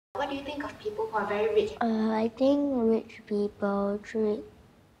do you think of people who are very rich? I think rich people treat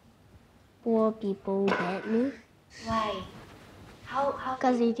poor people badly. Why? How?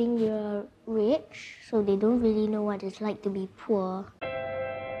 Because they think you're rich, so they don't really know what it's like to be poor.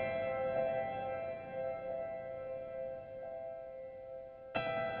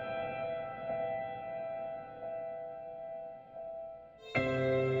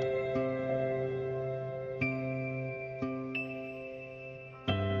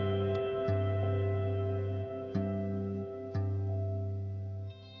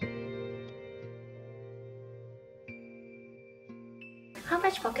 How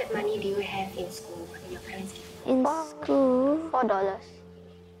much pocket money do you have in school? And your parents give you? In school, $4.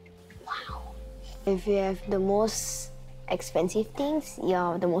 Wow. If you have the most expensive things,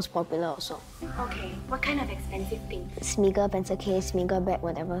 you're the most popular also. Okay. What kind of expensive things? Smeagol pencil case, Smeagol bag,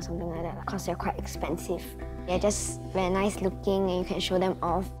 whatever, something like that. Because they're quite expensive. They're just very nice looking and you can show them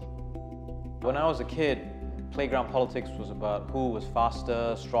off. When I was a kid, playground politics was about who was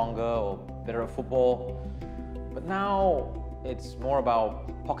faster, stronger, or better at football. But now, it's more about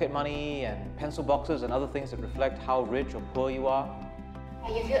pocket money and pencil boxes and other things that reflect how rich or poor you are.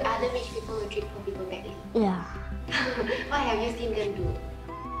 You feel other rich people will treat poor people badly? Yeah. What have you seen them do?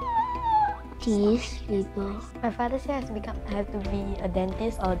 Tease people. My father says I have to be a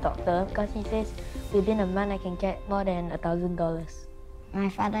dentist or a doctor because he says within a month I can get more than $1,000. My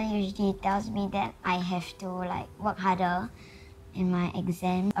father usually tells me that I have to work harder in my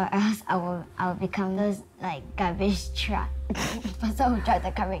exam, or else I will become those garbage truck, person who drives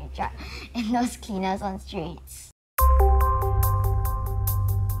the garbage truck, and those cleaners on streets.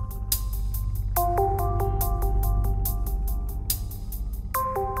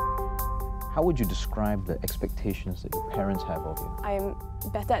 How would you describe the expectations that your parents have of you? I'm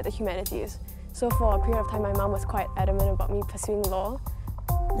better at the humanities. So for a period of time, my mom was quite adamant about me pursuing law.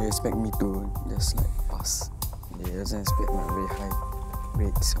 They expect me to just pass. They doesn't expect my very high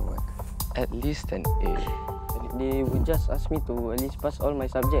grades or what. At least an A. They would just ask me to at least pass all my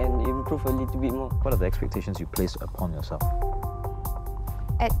subjects and improve a little bit more. What are the expectations you place upon yourself?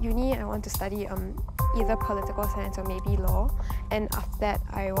 At uni, I want to study either political science or maybe law. And after that,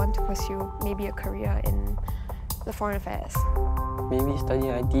 I want to pursue maybe a career in the foreign affairs. Maybe study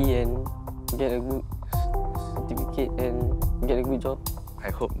IT and get a good certificate and get a good job.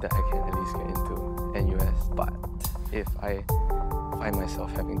 I hope that I can at least get into NUS, but if I find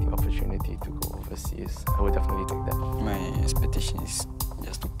myself having the opportunity to go overseas, I would definitely take that. My expectation is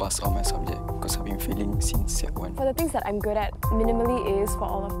just to pass all my subjects because I've been failing since Sec 1. For the things that I'm good at, minimally A's for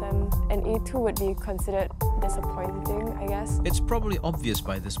all of them, and A2 would be considered disappointing, I guess. It's probably obvious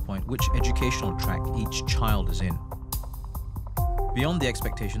by this point which educational track each child is in. Beyond the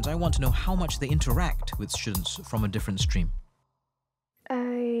expectations, I want to know how much they interact with students from a different stream.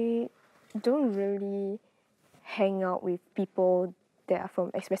 I don't really hang out with people that are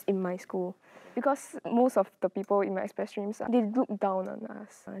from Express in my school because most of the people in my Express streams, they look down on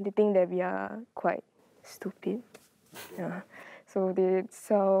us. They think that we are quite stupid. Yeah. So they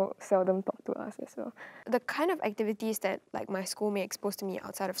seldom talk to us as well. The kind of activities that my school may expose to me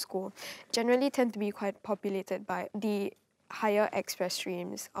outside of school generally tend to be quite populated by the higher Express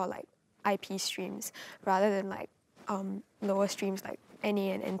streams or IP streams rather than lower streams like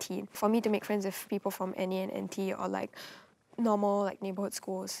NA and NT. For me to make friends with people from NA and NT or normal neighborhood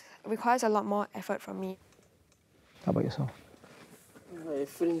schools requires a lot more effort from me. How about yourself? I have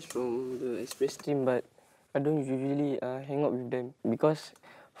friends from the Express stream, but I don't usually hang out with them because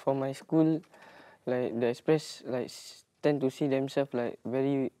for my school, the Express tend to see themselves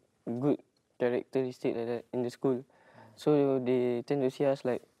very good characteristic like that in the school. So they tend to see us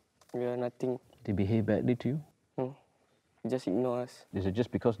we are nothing. They behave badly to you? No, just ignore us. Is it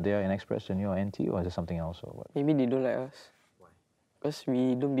just because they are in Express and you're NT, or is it something else, or what? Maybe they don't like us. Why? Because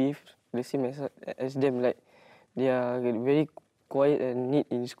we don't behave the same as them. They are very quiet and neat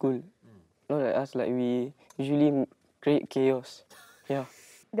in school. Not like us. We usually create chaos. Yeah.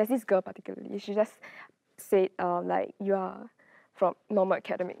 There's this girl particularly. She just said you are from normal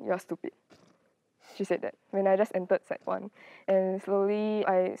academic. You are stupid. She said that when I just entered Sec 1. And slowly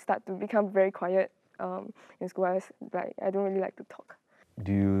I start to become very quiet in school. I don't really like to talk.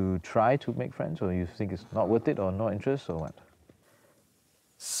 Do you try to make friends, or you think it's not worth it, or no interest, or what?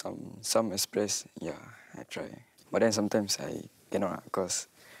 Some Express, yeah, I try. But then sometimes I cannot because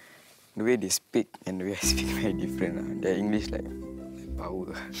the way they speak and the way I speak very different. Their English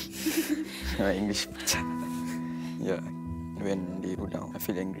power. My English, yeah. When they go down, I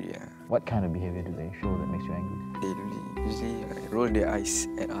feel angry. Yeah. What kind of behavior do they show that makes you angry? They usually roll their eyes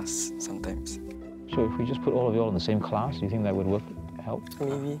at us sometimes. So if we just put all of you all in the same class, do you think that would work help?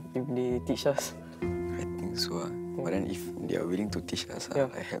 Maybe if they teach us. I think so. But then if they are willing to teach us, Yeah.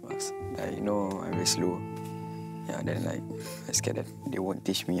 like help us. I know I'm very slow. Yeah, then like I scared that they won't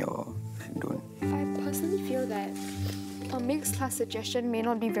teach me or I don't. I personally feel that a mixed class suggestion may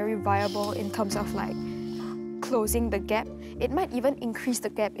not be very viable in terms of like closing the gap. It might even increase the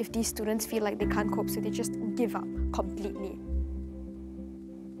gap if these students feel like they can't cope, so they just give up completely.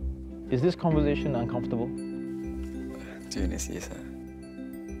 Is this conversation uncomfortable? To be honest, yes.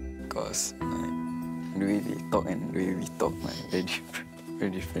 Because like, the way they talk and the way we talk, like, very different.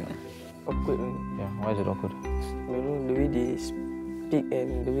 Very different. Awkward. Yeah, why is it awkward? I don't know, the way they speak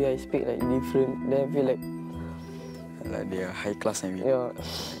and the way I speak like different. Then I feel like they are high class and we. Yeah.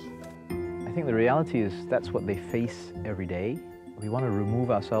 I think the reality is that's what they face every day. We want to remove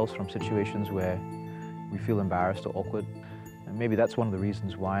ourselves from situations where we feel embarrassed or awkward. And maybe that's one of the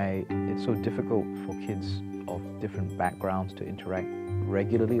reasons why it's so difficult for kids of different backgrounds to interact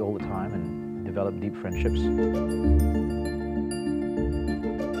regularly all the time and develop deep friendships.